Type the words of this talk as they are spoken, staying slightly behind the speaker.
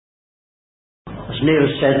As Neil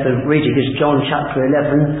said, the reading is John chapter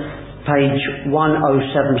 11, page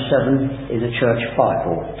 1077 in the Church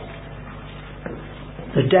Bible.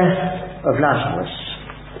 The death of Lazarus.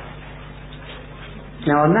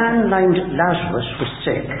 Now a man named Lazarus was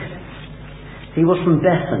sick. He was from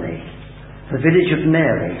Bethany, the village of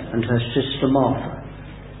Mary and her sister Martha.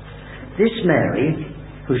 This Mary,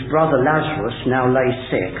 whose brother Lazarus now lay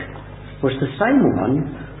sick, was the same one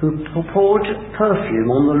who poured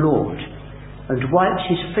perfume on the Lord and wiped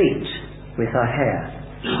his feet with her hair.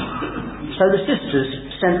 So the sisters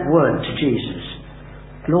sent word to Jesus,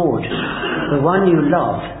 "Lord, the one you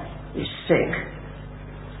love is sick."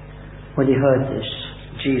 When he heard this,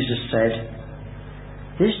 Jesus said,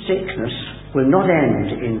 "This sickness will not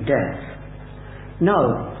end in death.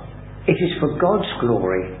 No, it is for God's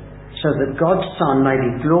glory, so that God's Son may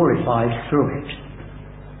be glorified through it."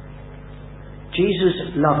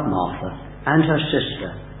 Jesus loved Martha and her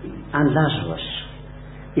sister and Lazarus.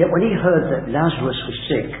 Yet when he heard that Lazarus was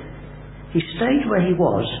sick, he stayed where he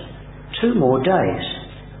was 2 more days.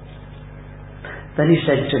 Then he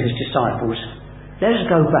said to his disciples, "Let us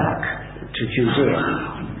go back to Judea."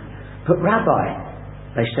 "But Rabbi,"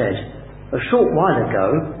 they said, "a short while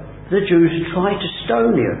ago the Jews tried to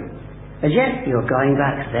stone you, and yet you're going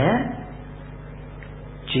back there?"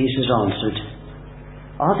 Jesus answered,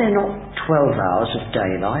 "Are there not 12 hours of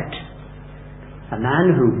daylight? A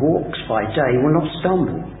man who walks by day will not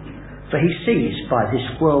stumble, for he sees by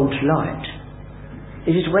this world's light.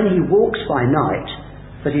 It is when he walks by night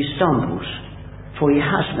that he stumbles, for he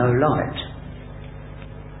has no light."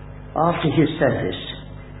 After he had said this,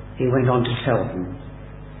 he went on to tell them,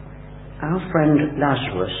 "Our friend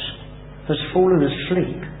Lazarus has fallen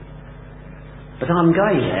asleep, but I'm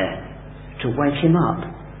going there to wake him up."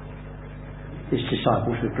 His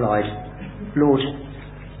disciples replied, "Lord,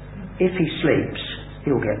 if he sleeps,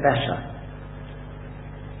 he'll get better."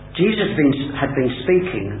 Jesus had been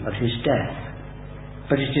speaking of his death,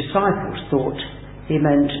 but his disciples thought he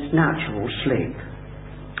meant natural sleep.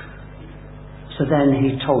 So then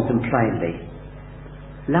he told them plainly,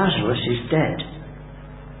 "Lazarus is dead,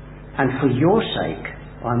 and for your sake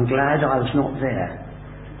I'm glad I was not there,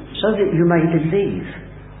 so that you may believe.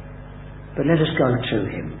 But let us go to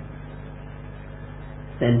him."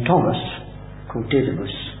 Then Thomas, called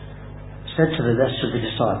Didymus, said to the rest of the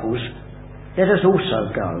disciples, "Let us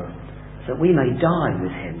also go, that we may die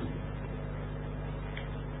with him."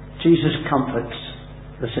 Jesus comforts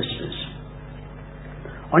the sisters.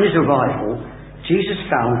 On his arrival, Jesus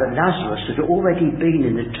found that Lazarus had already been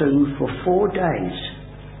in the tomb for 4 days.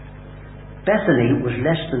 Bethany was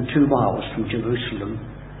less than 2 miles from Jerusalem,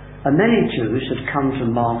 and many Jews had come to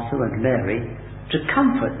Martha and Mary to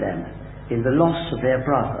comfort them in the loss of their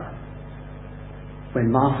brother. When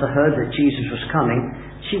Martha heard that Jesus was coming,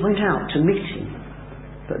 she went out to meet him,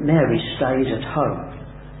 but Mary stayed at home.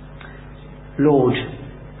 "Lord,"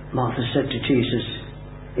 Martha said to Jesus,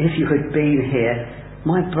 "if you had been here,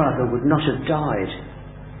 my brother would not have died.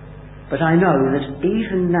 But I know that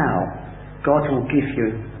even now God will give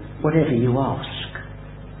you whatever you ask."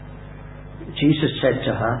 Jesus said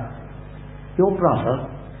to her, "Your brother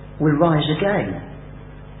will rise again."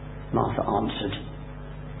 Martha answered,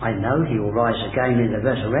 "I know he will rise again in the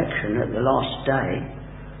resurrection at the last day."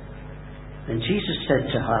 Then Jesus said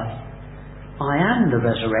to her, "I am the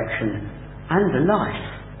resurrection and the life.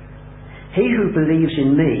 He who believes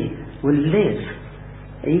in me will live,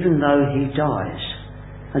 even though he dies,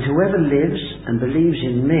 and whoever lives and believes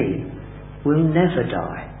in me will never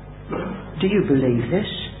die. Do you believe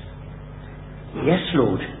this?" "Yes,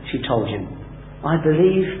 Lord," she told him. "I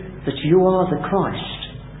believe that you are the Christ,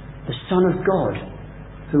 the Son of God,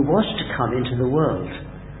 who was to come into the world."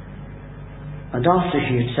 And after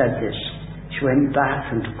she had said this, she went back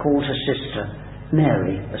and called her sister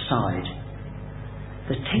Mary aside.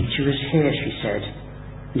 "The teacher is here," she said,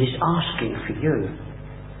 "and is asking for you."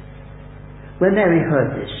 When Mary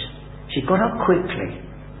heard this, she got up quickly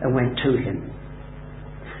and went to him.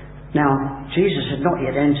 Now, Jesus had not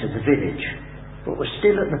yet entered the village, but was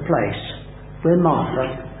still at the place where Martha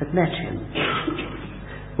had met him.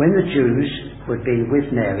 When the Jews who had been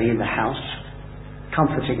with Mary in the house,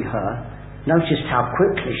 comforting her, noticed how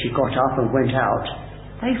quickly she got up and went out,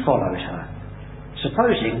 they followed her,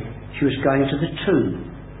 supposing she was going to the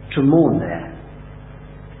tomb to mourn there.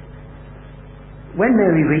 When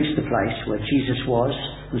Mary reached the place where Jesus was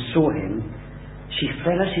and saw him, she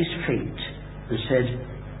fell at his feet and said,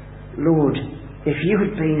 "Lord, if you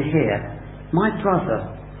had been here, my brother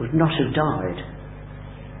would not have died."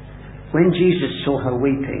 When Jesus saw her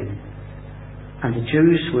weeping, and the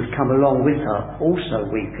Jews who had come along with her also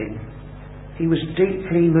weeping, he was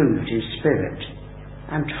deeply moved in spirit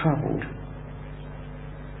and troubled.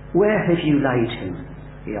 "Where have you laid him?"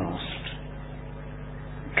 he asked.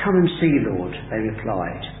 "Come and see, Lord," they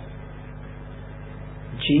replied.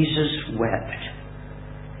 Jesus wept.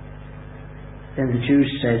 Then the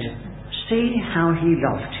Jews said, "See how he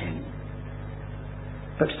loved him."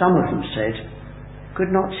 But some of them said,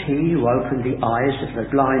 "Could not he who opened the eyes of the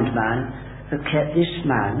blind man have kept this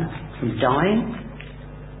man from dying?"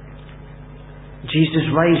 Jesus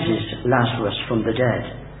raises Lazarus from the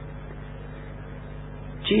dead.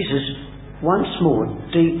 Jesus, once more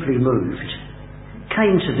deeply moved,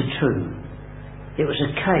 came to the tomb. It was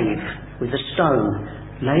a cave with a stone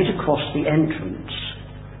laid across the entrance.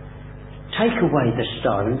 "Take away the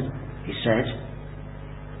stone," he said.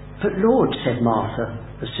 "But Lord," said Martha,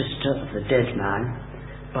 the sister of the dead man,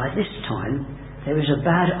 "by this time there is a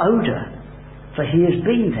bad odour, for he has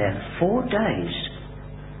been there 4 days."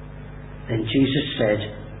 Then Jesus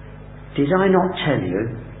said, "Did I not tell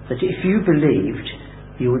you that if you believed,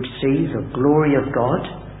 you would see the glory of God?"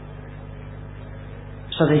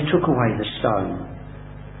 So they took away the stone.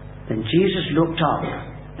 Then Jesus looked up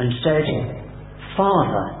and said,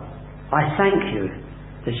 "Father, I thank you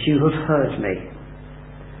that you have heard me.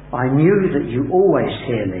 I knew that you always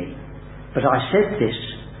hear me, but I said this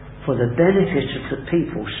for the benefit of the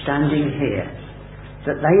people standing here,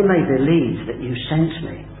 that they may believe that you sent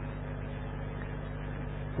me."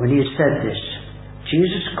 When he had said this,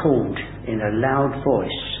 Jesus called in a loud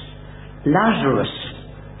voice, "Lazarus,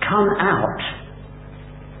 come out."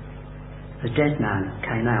 The dead man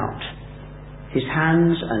came out, his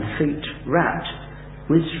hands and feet wrapped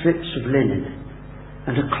with strips of linen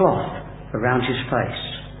and a cloth around his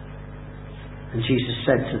face. And Jesus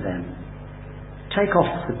said to them, "Take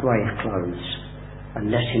off the grave clothes and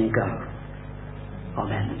let him go."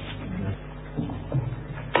 Amen.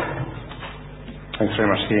 Thanks very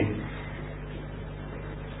much, Hugh.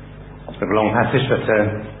 It's a bit of a long passage, but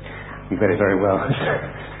you read it very well.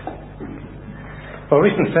 Well, a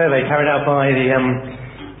recent survey carried out by the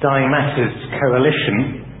Dying Matters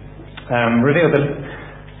Coalition revealed that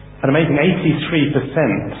an amazing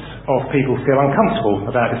 83% of people feel uncomfortable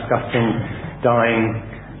about discussing dying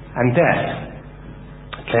and death.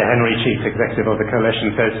 Claire Henry, Chief Executive of the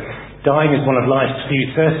Coalition, says, "Dying is one of life's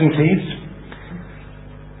few certainties,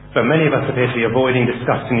 but many of us appear to be avoiding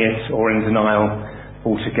discussing it or in denial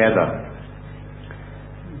altogether."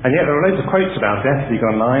 And yet there are loads of quotes about death. If you go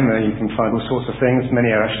online, you can find all sorts of things.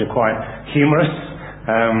 Many are actually quite humorous.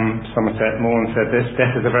 Somerset Maugham said this: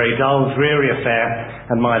 "Death is a very dull, dreary affair,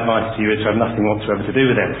 and my advice to you is to have nothing whatsoever to do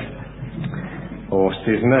with it." Or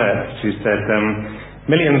Susan Ertz, who said,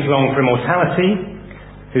 "Millions long for immortality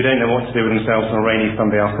who don't know what to do with themselves on a rainy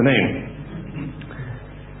Sunday afternoon."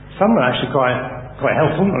 Some are actually quite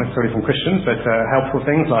helpful, not necessarily from Christians, but helpful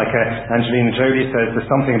things like Angelina Jolie says, "There's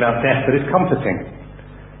something about death that is comforting.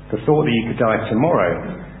 The thought that you could die tomorrow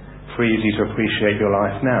frees you to appreciate your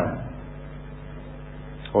life now."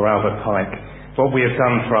 Or Albert Pike, "What we have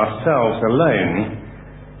done for ourselves alone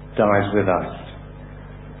dies with us.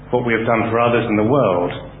 What we have done for others in the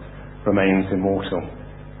world remains immortal."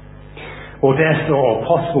 Or death, or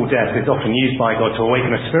possible death, is often used by God to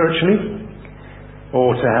awaken us spiritually,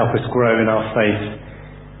 or to help us grow in our faith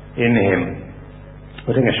in Him.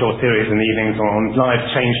 We're doing a short series in the evenings on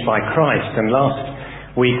lives changed by Christ, and last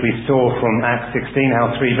week we saw from Acts 16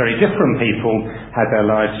 how 3 very different people had their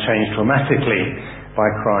lives changed dramatically by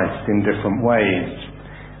Christ in different ways.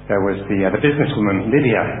 There was the businesswoman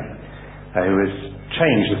Lydia, who was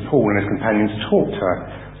changed as Paul and his companions taught her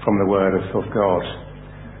from the Word of God.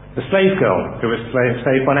 The slave girl who was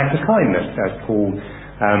saved by an act of kindness as Paul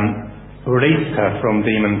released her from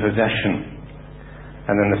demon possession.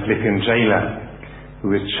 And then the Philippian jailer who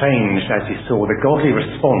was changed as he saw the godly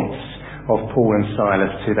response of Paul and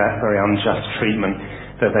Silas to that very unjust treatment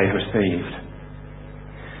that they'd received.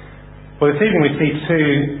 Well, this evening we see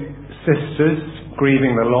 2 sisters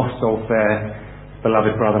grieving the loss of their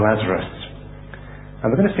beloved brother Lazarus.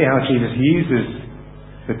 And we're going to see how Jesus uses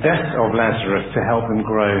the death of Lazarus to help them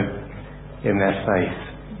grow in their faith.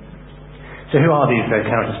 So who are these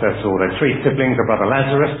characters first of all? Those 3 siblings, a brother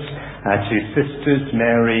Lazarus, 2 sisters,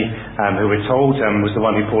 Mary, who we're told was the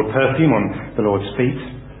one who poured perfume on the Lord's feet,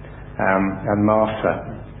 and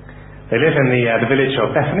Martha. They live in the village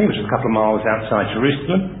of Bethany, which is a couple of miles outside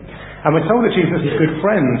Jerusalem. And we're told that Jesus is good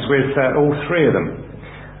friends with all 3 of them.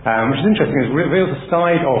 Which is interesting, it reveals a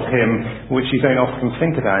side of him which you don't often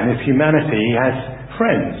think about. In his humanity, he has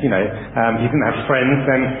friends. He didn't have friends,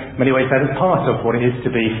 then in many ways that is part of what it is to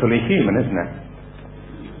be fully human, isn't it?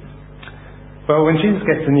 Well, when Jesus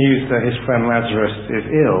gets the news that his friend Lazarus is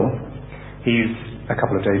ill, he's a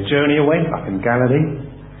couple of days' journey away, up in Galilee.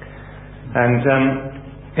 And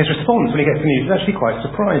his response when he gets the news is actually quite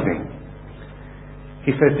surprising.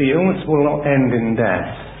 He says the illness will not end in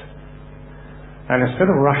death. And instead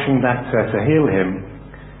of rushing back to heal him,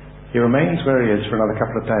 he remains where he is for another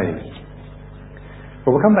couple of days.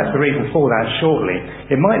 But we'll come back to the reason for that shortly.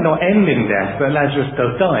 It might not end in death, but Lazarus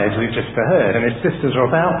does die, as we've just heard, and his sisters are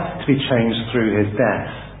about to be changed through his death.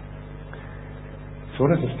 So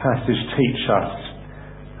what does this passage teach us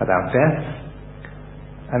about death?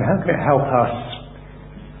 And how can it help us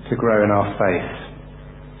to grow in our faith?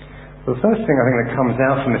 Well, the first thing I think that comes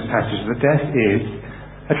out from this passage is that death is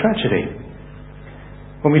a tragedy.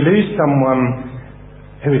 When we lose someone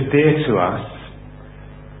who is dear to us,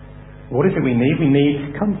 what is it we need? We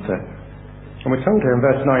need comfort. And we're told here in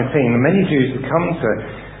verse 19, the many Jews had come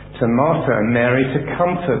to Martha and Mary to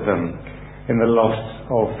comfort them in the loss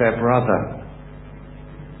of their brother.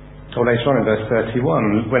 Or later on in verse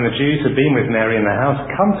 31, when the Jews had been with Mary in the house,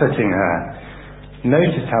 comforting her,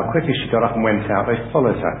 noticed how quickly she got up and went out. They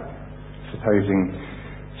followed her, supposing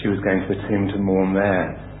she was going to the tomb to mourn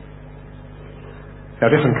there.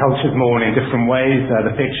 Now, different cultures mourn in different ways.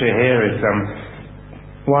 The picture here is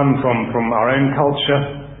one from our own culture.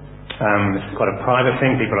 It's quite a private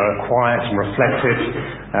thing. People are quiet and reflective.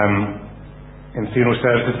 In funeral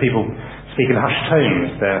services, people speak in hushed tones.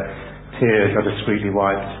 Their tears are discreetly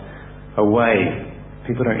wiped away.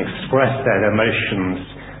 People don't express their emotions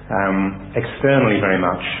externally very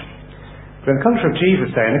much. But in the culture of Jesus'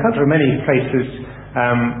 day, in the culture of many places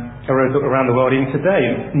around the world even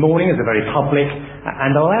today, mourning is a very public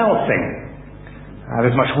and a loud thing.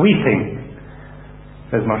 There's much weeping.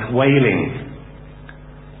 There's much wailing.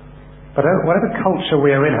 But whatever culture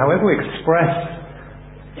we are in, however we express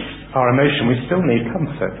our emotion, we still need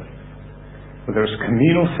comfort. Whether it's a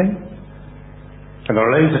communal thing, and there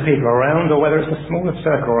are loads of people around, or whether it's a smaller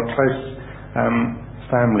circle or a close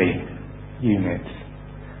family unit.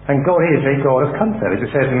 And God is a God of comfort. As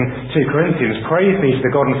it says in 2 Corinthians, praise be to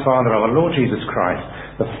the God and Father of our Lord Jesus Christ,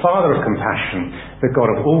 the Father of compassion, the God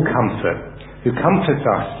of all comfort, who comforts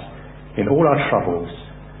us in all our troubles,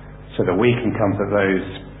 so that we can comfort those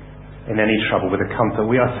in any trouble with the comfort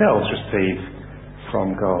we ourselves receive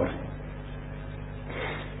from God.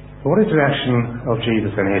 What is the reaction of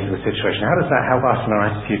Jesus then here to the situation? How does that help us in our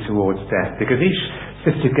attitude towards death? Because each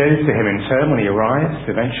sister goes to him in turn when he arrives,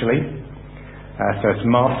 eventually. So it's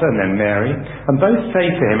Martha and then Mary. And both say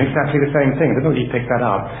to him exactly the same thing. I don't know if you picked that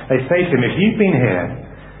up. They say to him, if you'd been here,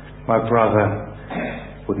 my brother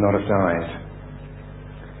would not have died.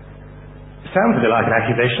 Sounds a bit like an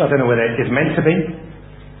accusation. I don't know whether it is meant to be.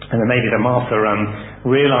 And then maybe that Martha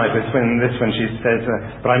realises when she says,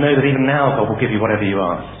 but I know that even now God will give you whatever you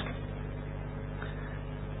ask.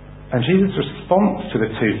 And Jesus' response to the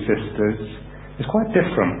two sisters is quite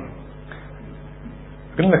different.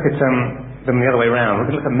 We're going to look at them the other way around. We're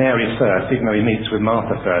going to look at Mary first, even though he meets with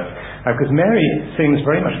Martha first. Because Mary seems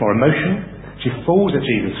very much more emotional. She falls at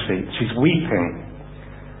Jesus' feet. She's weeping.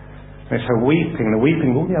 And it's her weeping, the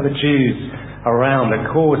weeping of all the other Jews around, that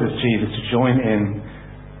causes Jesus to join in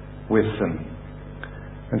with them.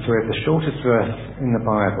 And so we have the shortest verse in the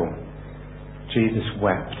Bible. Jesus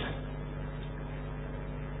wept.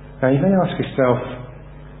 Now you may ask yourself,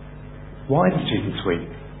 why does Jesus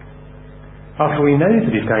weep? After we know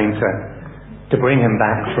that he's going to bring him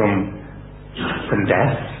back from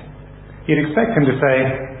death, you'd expect him to say,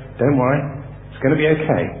 don't worry, it's going to be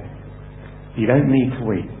okay. You don't need to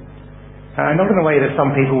weep. Not in a way that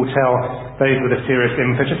some people will tell those with a serious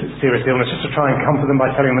illness, just to try and comfort them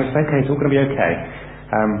by telling them it's okay, it's all going to be okay.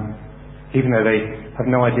 Even though they have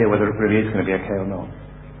no idea whether it really is going to be okay or not.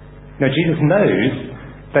 No, Jesus knows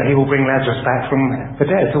that he will bring Lazarus back from the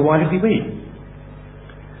dead, so why does he weep?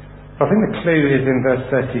 I think the clue is in verse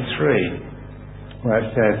 33, where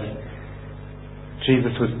it says,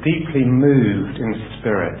 Jesus was deeply moved in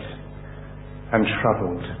spirit and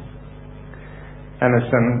troubled. And as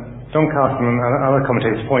John Carson and other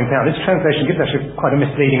commentators point out, this translation gives actually quite a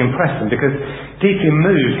misleading impression, because deeply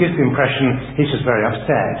moved gives the impression he's just very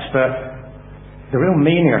upset, but the real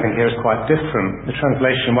meaning, I think, here is quite different. The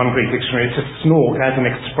translation in one Greek dictionary is to snort as an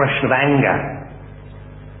expression of anger.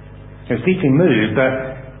 It's deeply moved,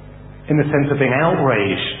 but in the sense of being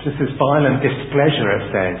outraged. This is violent displeasure, it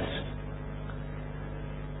says.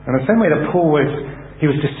 And the same way that Paul was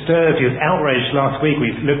disturbed, he was outraged last week.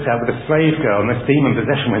 We looked at with a slave girl and this demon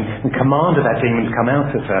possession and commanded that demon to come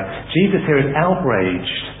out of her. Jesus here is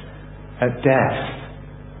outraged at death.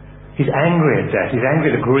 He's angry at death. He's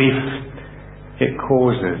angry at the grief it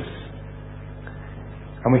causes.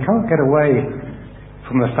 And we can't get away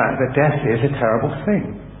from the fact that death is a terrible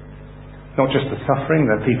thing. Not just the suffering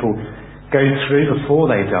that people go through before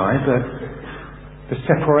they die, but the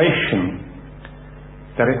separation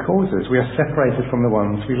that it causes. We are separated from the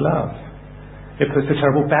ones we love. It puts a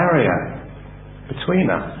terrible barrier between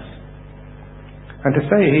us. And to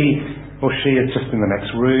say he or she is just in the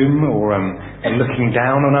next room or looking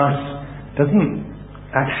down on us doesn't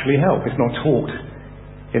actually help. It's not taught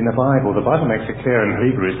in the Bible. The Bible makes it clear in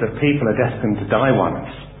Hebrews that people are destined to die once,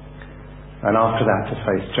 and after that to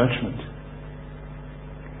face judgment.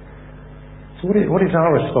 So what is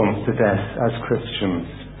our response to death as Christians?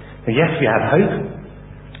 Now, yes, we have hope,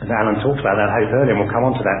 and Alan talked about that hope earlier, and we'll come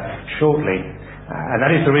on to that shortly. And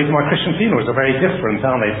that is the reason why Christian funerals are very different,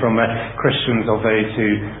 aren't they, from Christians of those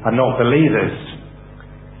who are not believers.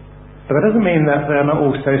 But that doesn't mean that they're not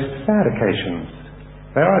also sad occasions.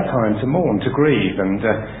 There are times to mourn, to grieve, and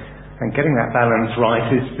getting that balance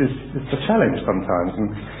right is a challenge sometimes.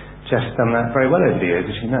 And Jeff's done that very well over the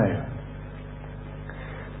years, as you know.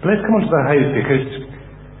 But let's come on to the hope, because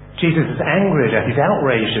Jesus is angry at death, he's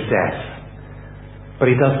outraged at death,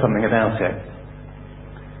 but he does something about it.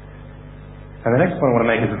 And the next point I want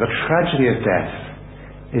to make is that the tragedy of death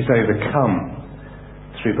is overcome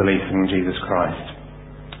through belief in Jesus Christ.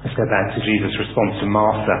 Let's go back to Jesus' response to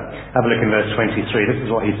Martha. Have a look in verse 23. This is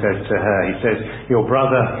what he says to her. He says, "Your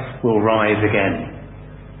brother will rise again."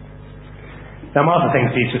 Now Martha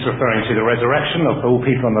thinks he's just referring to the resurrection of all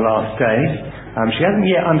people on the last day. She hasn't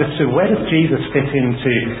yet understood where does Jesus fit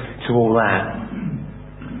into all that.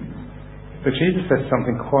 But Jesus says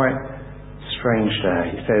something quite strange there.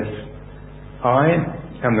 He says, "I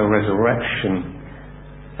am the resurrection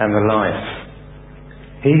and the life.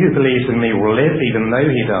 He who believes in me will live even though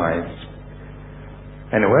he dies.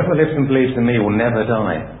 And whoever lives and believes in me will never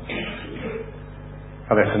die."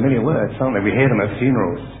 Oh, they're familiar words, aren't they? We hear them at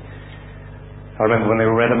funerals. I remember when they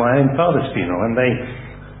were read at my own father's funeral, and they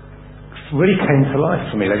really came to life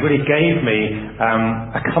for me. They really gave me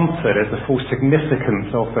a comfort as the full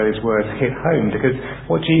significance of those words hit home, because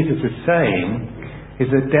what Jesus is saying is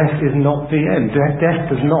that death is not the end. Death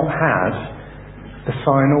does not have the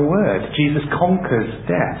final word. Jesus conquers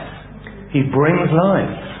death. He brings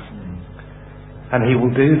life. And he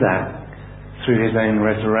will do that through his own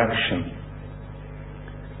resurrection.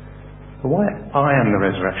 But why I am the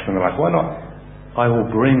resurrection and the life? Why not I will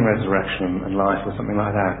bring resurrection and life, or something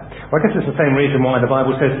like that? Well, I guess it's the same reason why the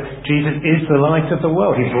Bible says Jesus is the light of the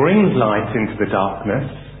world. He brings light into the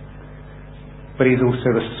darkness, but he's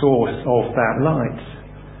also the source of that light.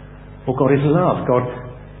 Well, God is love. God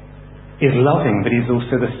is loving, but he's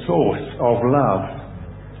also the source of love.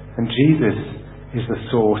 And Jesus is the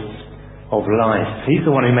source of life. He's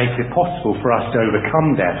the one who makes it possible for us to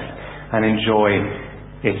overcome death and enjoy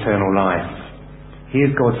eternal life. He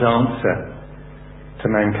is God's answer to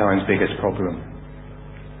mankind's biggest problem.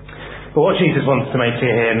 But what Jesus wants to make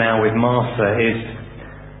clear here now with Martha is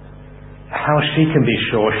how she can be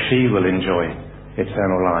sure she will enjoy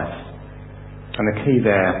eternal life. And the key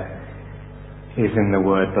there is in the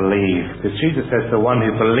word believe. Because Jesus says, "The one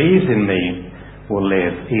who believes in me will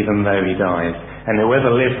live even though he dies. And whoever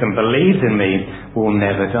lives and believes in me will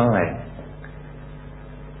never die."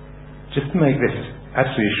 Just to make this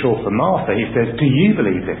absolutely sure for Martha, he says, "Do you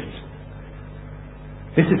believe this?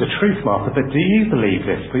 This is a truth, Martha, but do you believe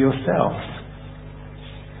this for yourself?"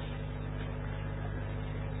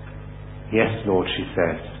 "Yes, Lord," she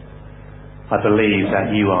says. "I believe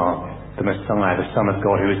that you are the Messiah, the Son of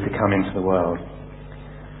God who is to come into the world."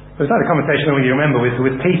 It was like the conversation that you remember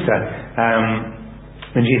with Peter,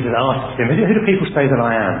 when Jesus asked him, "Who do people say that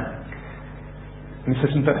I am?" And he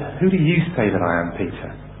says, "But who do you say that I am,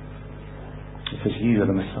 Peter?" He says, "You are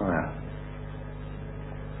the Messiah."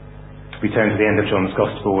 We turn to the end of John's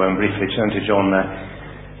Gospel and briefly turn to John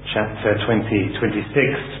chapter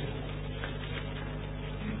 26.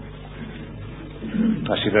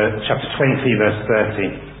 Actually, chapter 20, verse 30.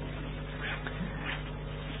 It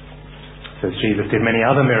says, "Jesus did many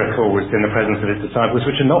other miracles in the presence of his disciples,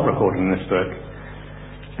 which are not recorded in this book.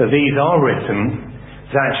 But these are written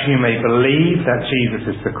that you may believe that Jesus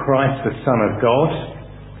is the Christ, the Son of God,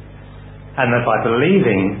 and that by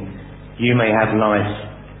believing you may have life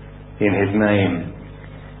in his name."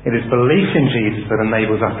 It is belief in Jesus that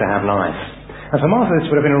enables us to have life. And for Martha, this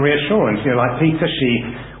would have been a reassurance. Like Peter,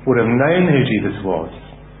 she would have known who Jesus was,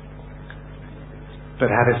 but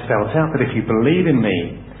had it spelt out that if you believe in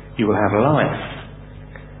me, you will have life.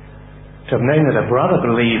 To have known that a brother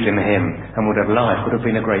believed in him and would have life would have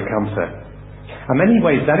been a great comfort. In many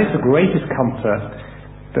ways, that is the greatest comfort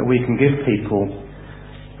that we can give people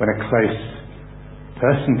when a close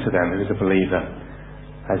person to them who is a believer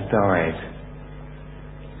has died.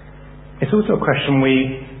 It's also a question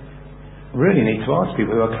we really need to ask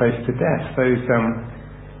people who are close to death, those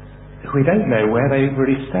who we don't know where they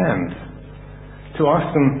really stand, to ask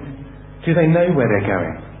them, do they know where they're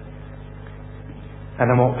going?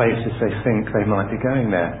 And on what basis they think they might be going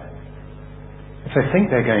there. If they think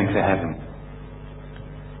they're going to heaven,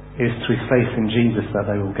 it is through faith in Jesus that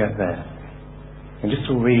they will get there. And just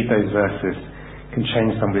to read those verses can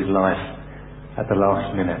change somebody's life at the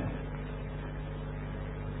last minute.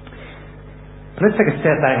 But let's take a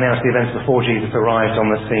step back now to the events before Jesus arrived on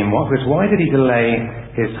the scene. Why did he delay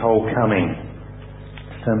his whole coming?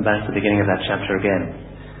 Let's turn back to the beginning of that chapter again.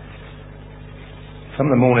 Some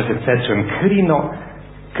of the mourners had said to him,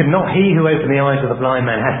 could not he who opened the eyes of the blind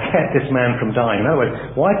man have kept this man from dying? In other words,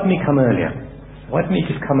 why didn't he come earlier? Why didn't he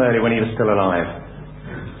just come earlier when he was still alive?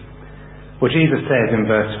 Well, Jesus says in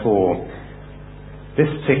verse 4, this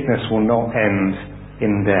sickness will not end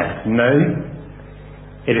in death. No,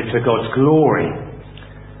 it is for God's glory,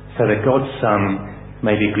 so that God's Son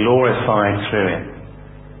may be glorified through it.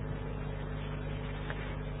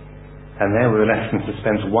 And there we were left in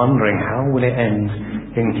suspense, wondering how will it end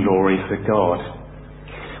in glory for God.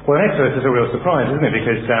 Well, the next verse is a real surprise, isn't it?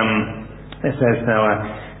 Because it says now,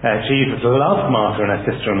 Jesus loved Martha and her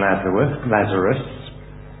sister and Lazarus.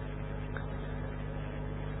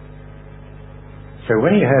 So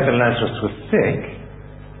when he heard that Lazarus was sick,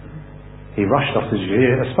 he rushed off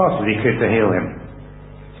as fast as he could to heal him.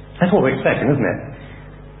 That's what we're expecting, isn't it?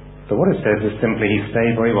 But what it says is simply he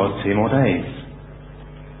stayed where he was 2 more days.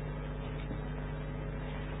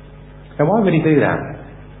 Now why would he do that?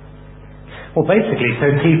 Well, basically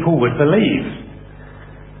so people would believe.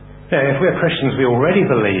 If we're Christians, we already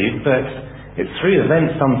believe, but it's through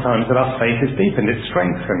events sometimes that our faith is deepened, it's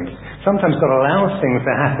strengthened. Sometimes God allows things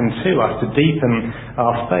to happen to us to deepen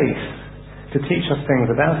our faith, to teach us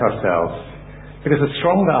things about ourselves. Because the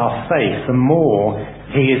stronger our faith, the more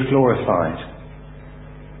he is glorified.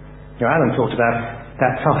 Alan talked about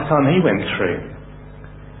that tough time he went through.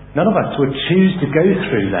 None of us would choose to go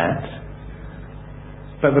through that,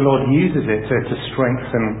 but the Lord uses it to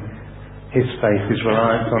strengthen his faith, his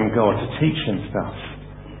reliance on God, to teach him stuff.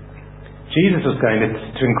 Jesus was going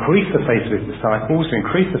to increase the faith of his disciples, to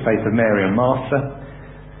increase the faith of Mary and Martha,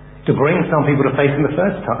 to bring some people to faith in the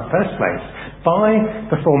first place, by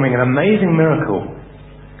performing an amazing miracle,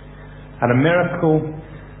 and a miracle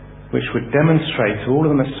which would demonstrate to all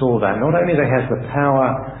of them that saw that, not only that he has the power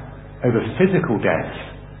over physical death,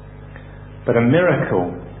 but a miracle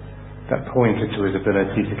that pointed to his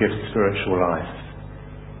ability to give spiritual life.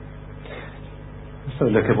 Let's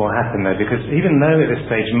have a look at what happened there, because even though at this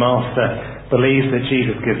stage Martha believes that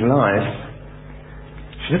Jesus gives life,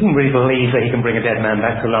 she doesn't really believe that he can bring a dead man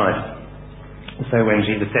back to life. So when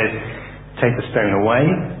Jesus says, take the stone away,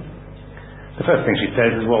 the first thing she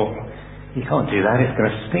says is, well, you can't do that, it's going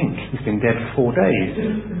to stink. He's been dead for 4 days.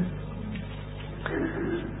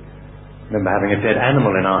 I remember having a dead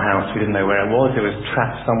animal in our house. We didn't know where it was. It was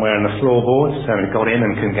trapped somewhere in the floorboards, so we got in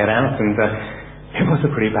and couldn't get out, and it was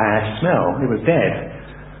a pretty bad smell. It was dead.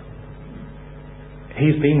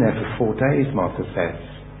 He's been there for 4 days, Martha says.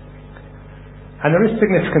 And there is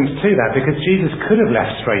significance to that, because Jesus could have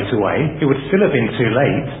left straight away. It would still have been too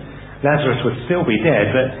late. Lazarus would still be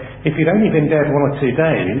dead, but if he'd only been dead 1 or 2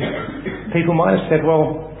 days, people might have said,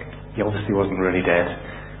 well, he obviously wasn't really dead.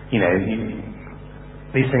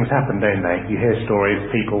 These things happen, don't they? You hear stories,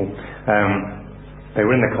 people, they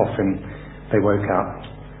were in the coffin, they woke up.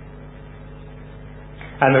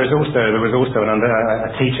 And there was also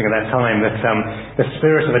a teaching at that time that the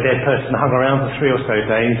spirit of a dead person hung around for 3 or so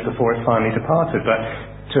days before it finally departed. But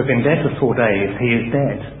to have been dead for 4 days, he is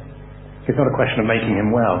dead. It's not a question of making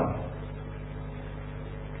him well.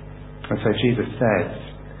 And so Jesus says,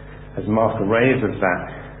 as Martha raises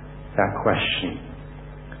that question,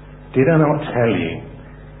 did I not tell you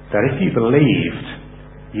that if you believed,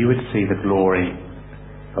 you would see the glory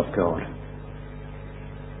of God?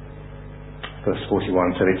 Verse 41,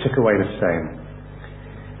 so they took away the stone.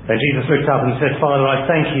 Then Jesus looked up and said, Father, I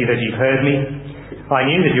thank you that you've heard me. I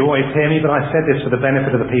knew that you always hear me, but I said this for the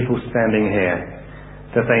benefit of the people standing here,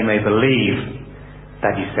 that they may believe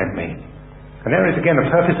that you sent me. And there is again,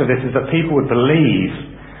 the purpose of this is that people would believe,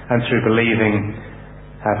 and through believing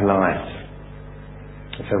have life.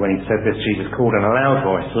 So when he said this, Jesus called in a loud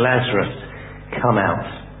voice, Lazarus, come out.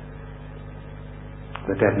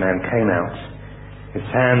 The dead man came out, his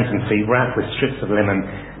hands and feet wrapped with strips of linen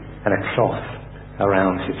and a cloth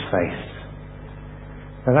around his face.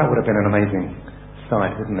 Now that would have been an amazing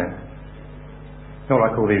sight, wouldn't it? Not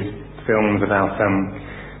like all these films about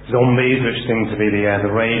zombies, which seem to be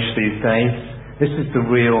the rage these days. This is the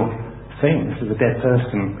real thing. This is a dead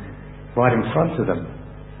person right in front of them.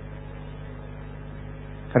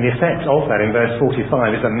 And the effect of that in verse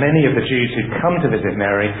 45 is that many of the Jews who'd come to visit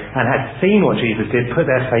Mary and had seen what Jesus did put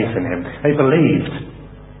their faith in him. They believed.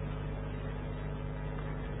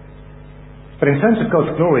 But in terms of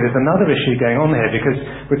God's glory, there's another issue going on here, because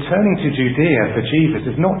returning to Judea for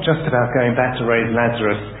Jesus is not just about going back to raise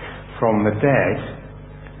Lazarus from the dead.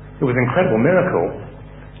 It was an incredible miracle.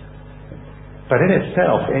 But in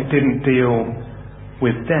itself, it didn't deal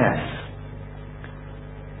with death.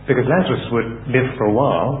 Because Lazarus would live for a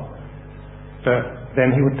while, but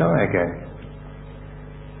then he would die again.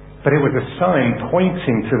 But it was a sign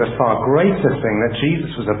pointing to the far greater thing that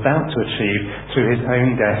Jesus was about to achieve through his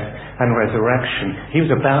own death and resurrection. He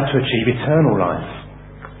was about to achieve eternal life.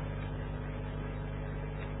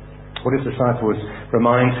 What his disciples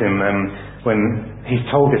remind him when he's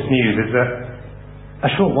told this news is that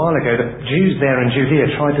a short while ago the Jews there in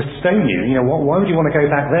Judea tried to stone you. Why would you want to go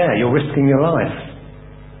back there? You're risking your life.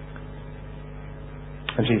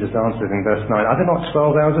 And Jesus answers in verse 9, are there not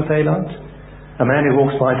 12 hours of daylight? A man who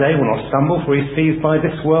walks by day will not stumble, for he sees by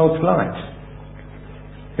this world's light.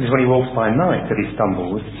 It is when he walks by night that he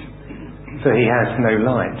stumbles, for he has no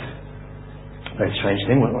light. Very strange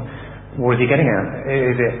thing. What is he getting at?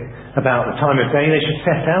 Is it about the time of day they should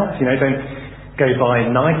set out? Don't go by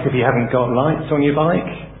night if you haven't got lights on your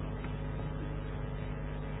bike.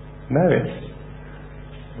 No, it's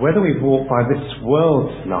whether we walk by this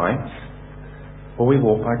world's light or we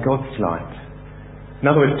walk by God's light. In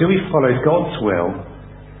other words, do we follow God's will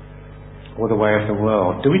or the way of the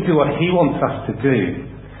world? Do we do what he wants us to do?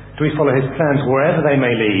 Do we follow his plans wherever they may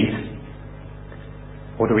lead?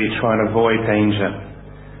 Or do we try and avoid danger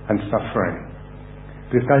and suffering?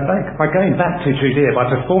 Because by going back to Judea, by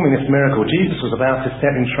performing this miracle, Jesus was about to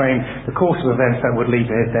set in train the course of events that would lead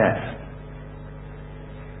to his death.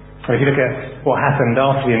 And if you look at what happened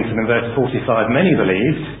after the incident in verse 45, many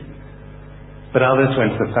believed, but others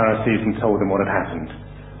went to the Pharisees and told them what had happened.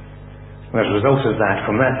 And as a result of that,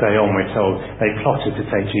 from that day on, we're told, they plotted to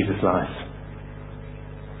take Jesus' life.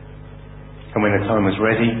 And when the time was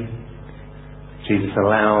ready, Jesus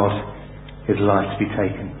allowed his life to be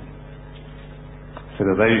taken, so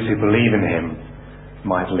that those who believe in him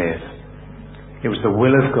might live. It was the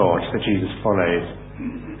will of God that Jesus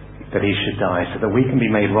followed, that he should die, so that we can be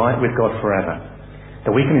made right with God forever,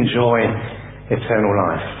 that we can enjoy eternal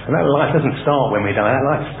life. And that life doesn't start when we die. That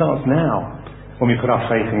life starts now, when we put our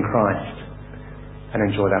faith in Christ and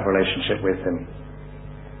enjoy that relationship with him.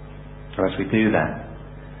 And as we do that,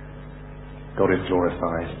 God is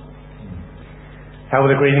glorified. How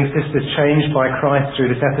were the grieving sisters changed by Christ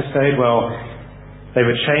through this episode? Well, they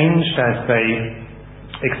were changed as they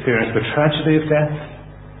experienced the tragedy of death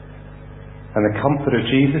and the comfort of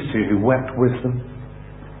Jesus who wept with them,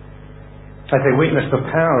 as they witnessed the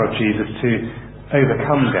power of Jesus to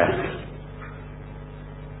overcome death,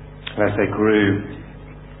 and as they grew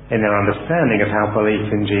in their understanding of how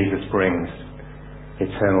belief in Jesus brings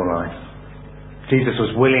eternal life. Jesus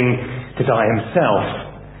was willing to die himself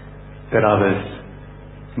that others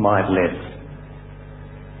might live.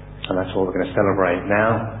 And that's what we're going to celebrate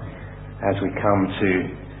now as we come to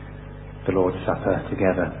the Lord's Supper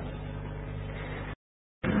together.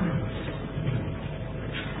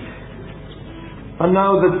 And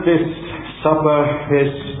now that this supper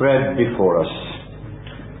is spread before us,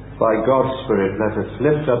 by God's Spirit, let us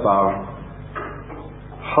lift up our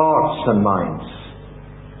hearts and minds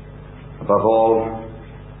above all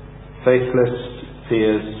faithless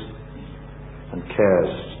fears and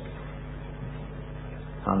cares.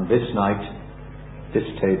 And this night, this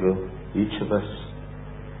table, each of us,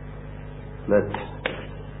 let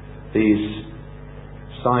these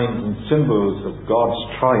signs and symbols of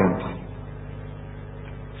God's triumph,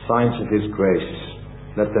 signs of his grace,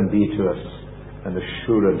 let them be to us an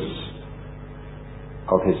assurance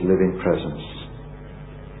of his living presence.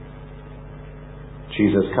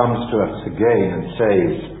 Jesus comes to us again and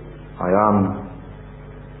says, I am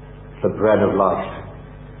the bread of life.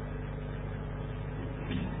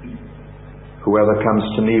 Whoever comes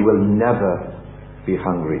to me will never be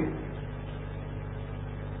hungry.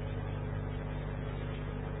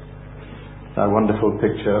 That wonderful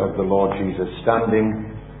picture of the Lord Jesus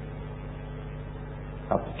standing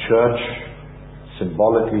at the church,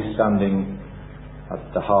 symbolically standing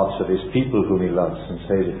at the hearts of his people whom he loves, and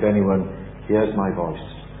says, if anyone hears my voice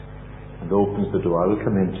and opens the door, I will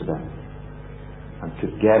come into them, and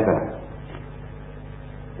together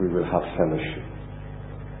we will have fellowship.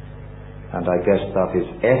 And I guess that is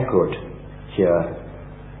echoed here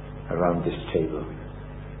around this table.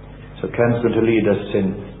 So Ken's going to lead us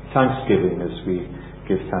in thanksgiving as we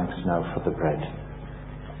give thanks now for the bread.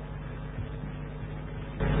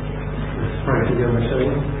 Right. to go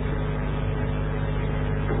myself.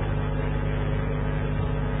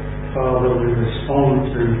 Father, we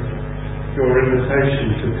respond to your invitation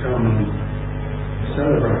to come and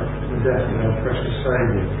celebrate the death of our precious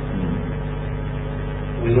Saviour.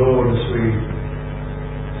 And Lord, as we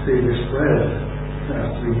see this bread, it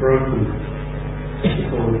has to be broken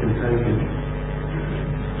before we can take it.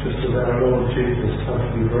 Just as our Lord Jesus had to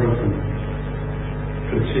be broken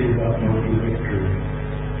to achieve that mighty victory.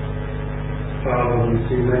 Father, we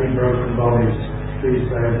see many broken bodies these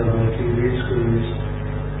days on our TV screens,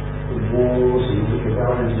 with wars and with the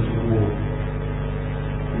values of war.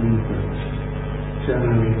 And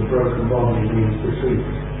generally the broken body means defeat,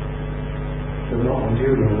 but not with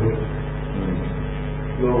you, Lord.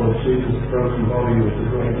 Lord, Jesus' broken body was a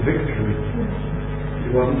great victory. He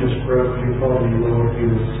wasn't just broken in body, Lord, he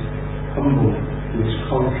was humble, he was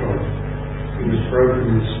contrite, he was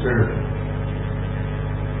broken in spirit.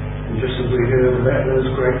 And just as we hear about those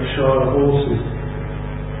great Shire horses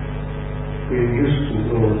being useful,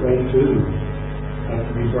 Lord, they too have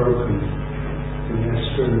to be broken in their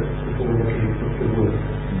spirit before they can put to work.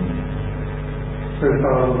 So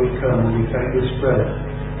Father, we come and we take this bread,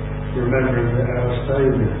 remembering that our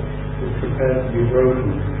Saviour was prepared to be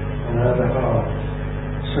broken on our behalf,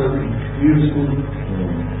 so that He could use them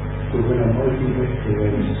to win a mighty victory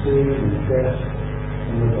over sin and death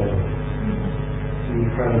and the devil. We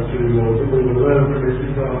pray too, Lord, that we will learn from this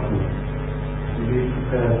example to be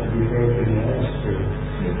prepared to be broken in our spirit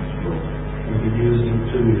and be using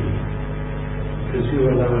to you. Because you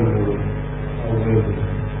alone, Lord, are worthy.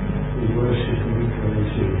 We worship and we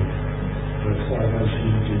praise you for salvation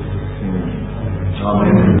in Jesus.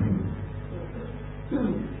 Amen.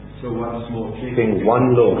 So once more, taking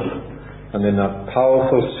one loaf and in a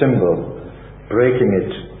powerful symbol, breaking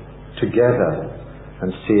it together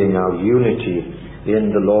and seeing our unity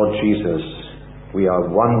in the Lord Jesus. We are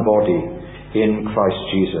one body in Christ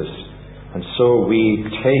Jesus. And so we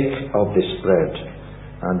take of this bread,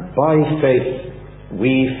 and by faith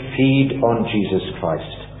we feed on Jesus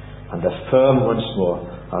Christ and affirm once more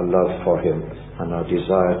our love for Him and our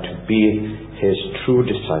desire to be His true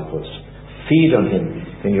disciples. Feed on Him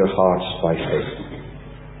in your hearts by faith.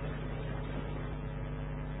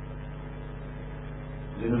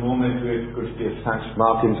 In a moment we're going to give thanks.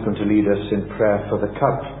 Martin's going to lead us in prayer for the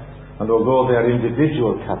cup. And although they are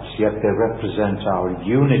individual cups, yet they represent our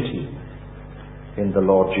unity in the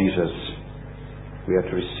Lord Jesus. We are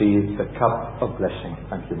to receive the cup of blessing.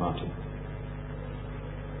 Thank you, Martin.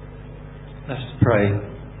 Let us pray.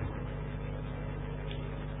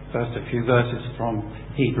 First, a few verses from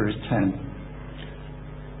Hebrews 10.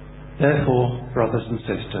 Therefore, brothers and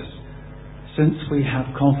sisters, since we have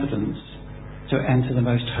confidence to enter the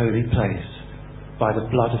most holy place by the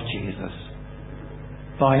blood of Jesus,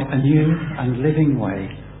 by a new and living way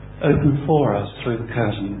opened for us through the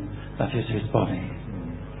curtain that is His body.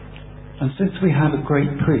 And since we have a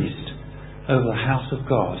great priest over the house of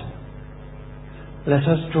God, let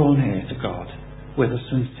us draw near to God with a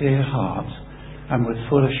sincere heart and with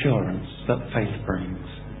full assurance that faith brings,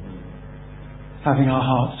 having our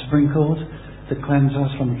hearts sprinkled to cleanse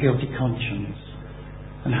us from guilty conscience,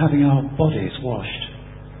 and having our bodies washed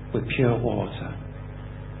with pure water.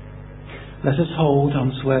 Let us hold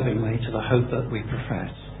unswervingly to the hope that we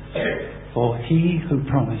profess, for He who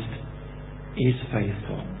promised is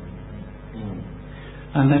faithful.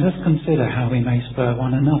 And let us consider how we may spur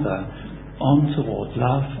one another on toward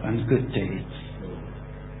love and good deeds,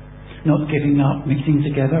 not giving up meeting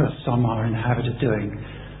together as some are in the habit of doing,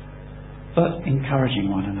 but encouraging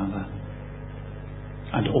one another,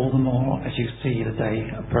 and all the more as you see the day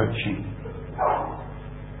approaching.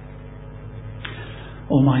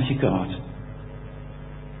 Almighty God,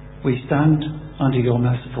 we stand under your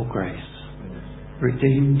merciful grace,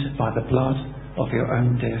 redeemed by the blood of your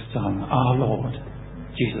own dear Son, our Lord,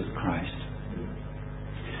 Jesus Christ.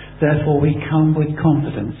 Therefore we come with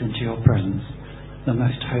confidence into your presence, the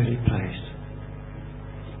most holy place.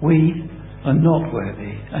 We are not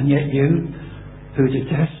worthy, and yet you, who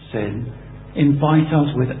detest sin, invite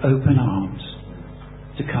us with open arms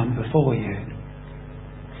to come before you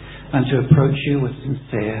and to approach you with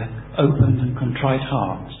sincere, open and contrite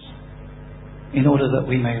hearts, in order that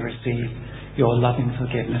we may receive your loving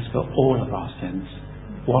forgiveness for all of our sins,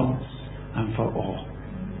 once and for all.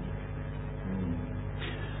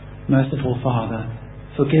 Merciful Father,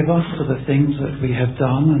 forgive us for the things that we have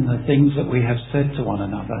done and the things that we have said to one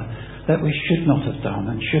another that we should not have done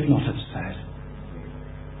and should not have said.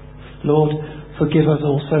 Lord, forgive us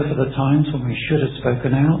also for the times when we should have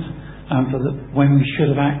spoken out and when we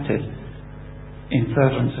should have acted in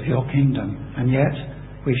furtherance of your kingdom, and yet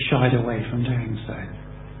we shied away from doing so.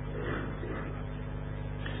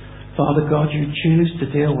 Father God, you choose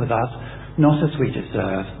to deal with us not as we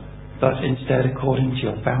deserve, but instead according to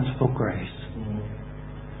your bountiful grace,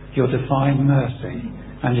 your divine mercy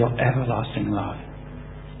and your everlasting love.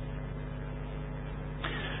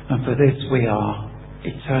 And for this we are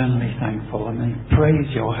eternally thankful, and we praise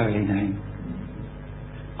your holy name.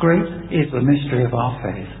 Great is the mystery of our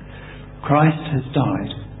faith. Christ has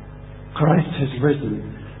died, Christ has risen,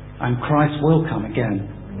 and Christ will come again.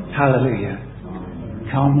 Hallelujah.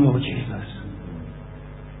 Come, Lord Jesus.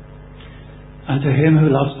 And to him who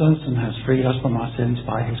loves us and has freed us from our sins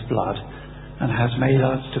by his blood, and has made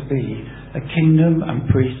us to be a kingdom and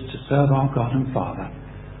priests to serve our God and Father,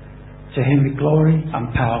 to him be glory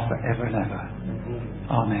and power forever and ever.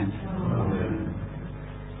 Amen. Amen.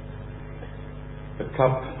 The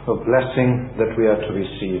cup of blessing that we are to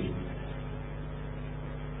receive,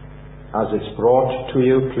 as it's brought to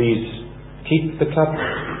you, please keep the cup,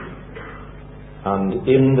 and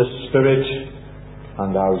in the Spirit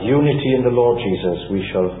and our unity in the Lord Jesus, we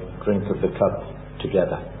shall drink of the cup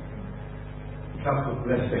together. Cup of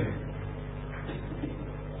blessing.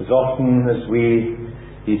 As often as we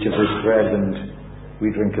eat of this bread and we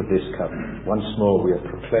drink of this cup, once more we are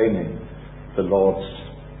proclaiming the Lord's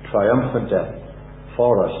triumphant death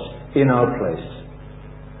for us in our place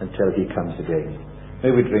until he comes again. May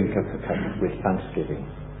we drink of the cup with thanksgiving.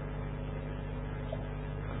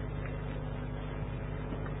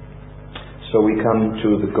 So we come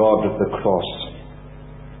to the God of the cross,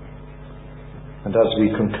 and as we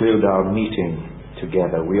conclude our meeting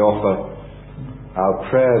together, we offer our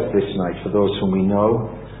prayers this night for those whom we know,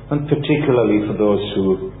 and particularly for those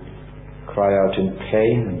who cry out in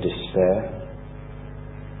pain and despair,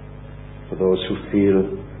 for those who feel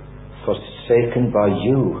forsaken by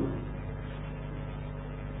you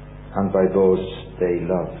and by those they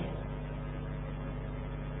love,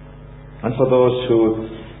 and for those who,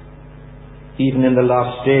 even in the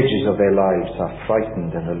last stages of their lives, are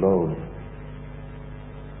frightened and alone.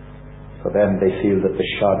 For them, they feel that the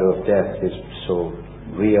shadow of death is so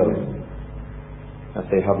real that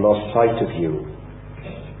they have lost sight of you.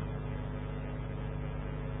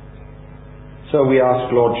 So we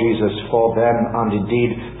ask, Lord Jesus, for them, and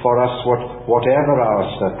indeed for us, whatever our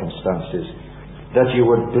circumstances, that you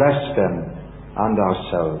would bless them and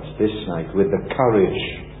ourselves this night with the courage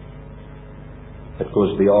that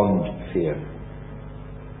goes beyond fear,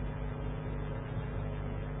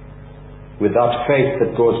 with that faith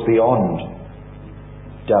that goes beyond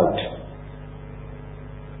doubt,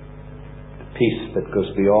 the peace that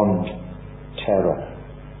goes beyond terror,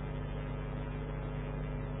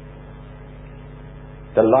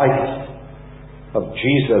 the life of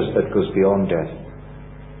Jesus that goes beyond death,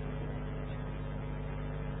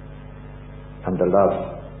 and the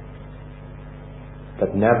love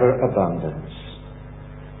that never abandons.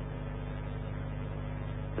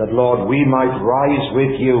 That, Lord, we might rise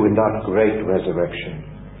with you in that great resurrection.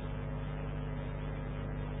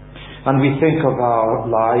 And we think of our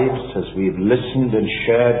lives as we've listened and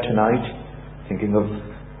shared tonight, thinking of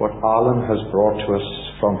what Alan has brought to us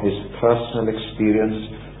from his personal experience.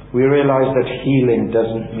 We realize that healing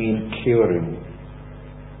doesn't mean curing.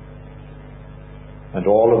 And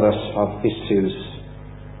all of us have issues,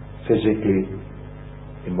 physically,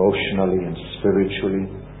 emotionally, and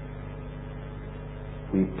spiritually.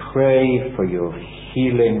 We pray for your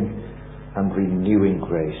healing and renewing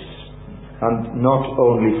grace, and not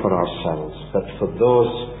only for ourselves, but for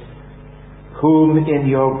those whom in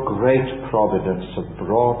your great providence have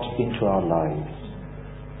brought into our lives.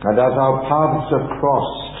 And as our paths have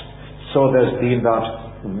crossed, so there's been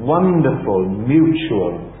that wonderful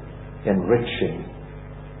mutual enriching,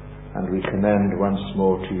 and we commend once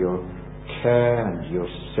more to your care and your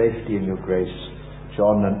safety and your grace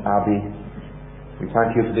John and Abby. We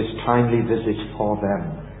thank you for this timely visit for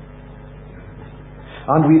them.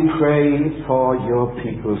 And we pray for your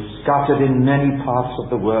people scattered in many parts of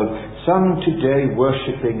the world, some today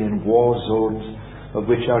worshipping in war zones of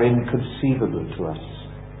which are inconceivable to us.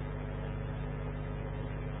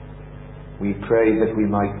 We pray that we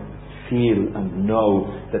might feel and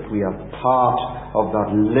know that we are part of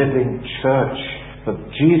that living church of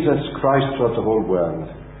Jesus Christ throughout the whole world.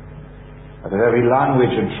 That in every language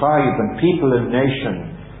and tribe and people and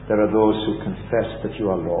nation there are those who confess that you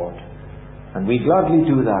are Lord. And we gladly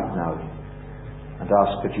do that now, and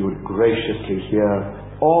ask that you would graciously hear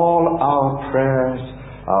all our prayers,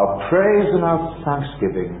 our praise and our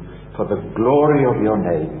thanksgiving for the glory of your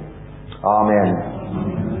name. Amen.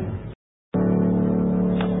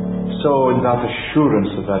 So in that assurance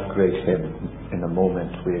of that great hymn, in a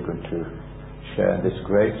moment we are going to share in this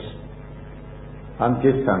grace and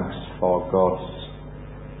give thanks for God's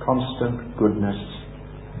constant goodness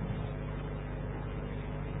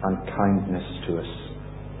and kindness to us.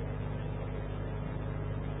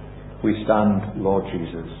 We stand, Lord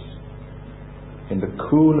Jesus, in the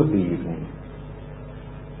cool of the evening.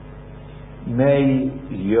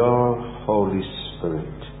 May your Holy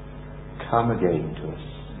Spirit come again to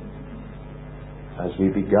us as we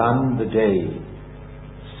began the day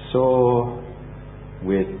so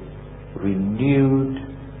with renewed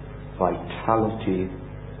vitality,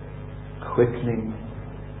 quickening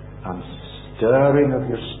and stirring of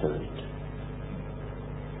your Spirit,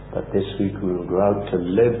 that this week we will go out to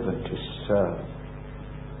live and to serve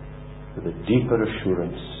with a deeper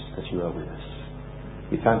assurance that you are with us.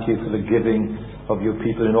 We thank you for the giving of your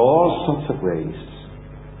people in all sorts of ways,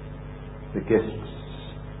 the gifts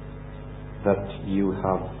that you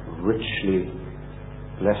have richly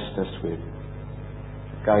blessed us with.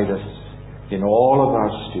 Guide us in all of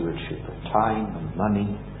our stewardship of time and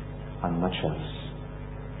money and much else.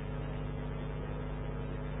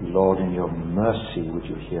 Lord, in your mercy would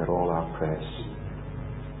you hear all our prayers,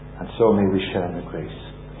 and so may we share in the grace.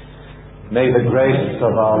 May the grace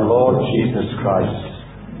of our Lord Jesus Christ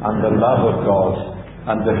and the love of God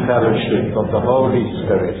and the fellowship of the Holy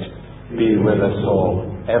Spirit be with us all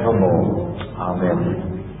evermore. Amen.